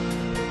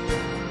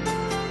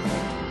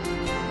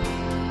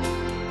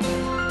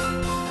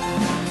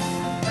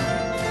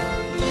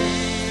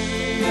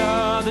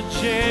the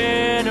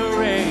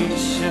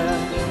generation,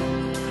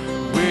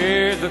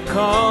 we're the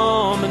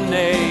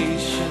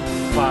culmination,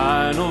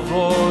 final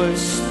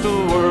voice the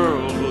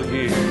world will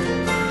hear.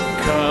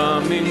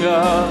 Coming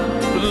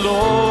up, the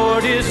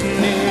Lord is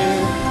near,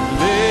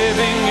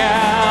 living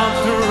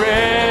out the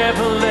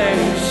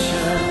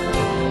revelation,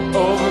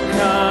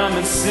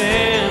 overcoming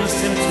sin's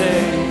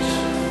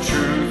temptation.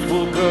 Truth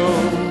will go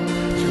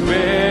to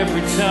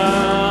every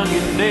tongue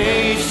and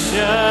nation.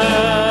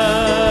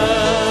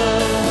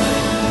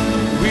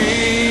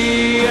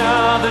 We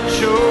are the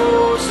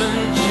chosen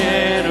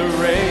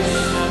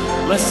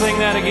generation. Let's sing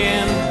that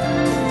again.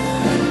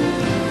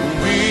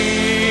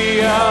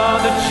 We are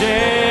the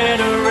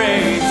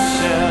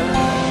generation,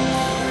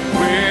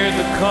 we're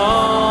the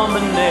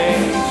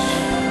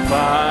culmination,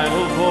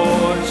 final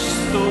voice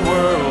the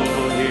world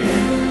will hear.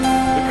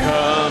 The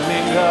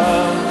coming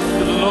of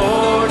the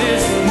Lord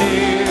is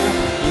near,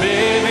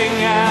 living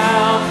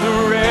out the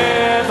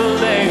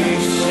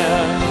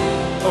revelation,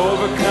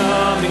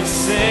 overcoming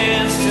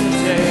sin's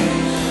temptation.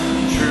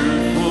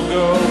 Truth will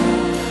go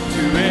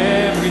to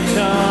every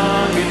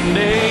tongue and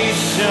nation.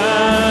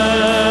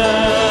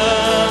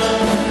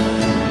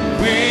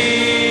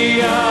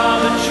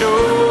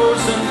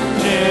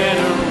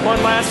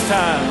 One last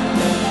time.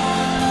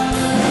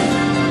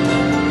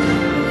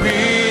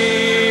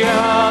 We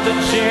are the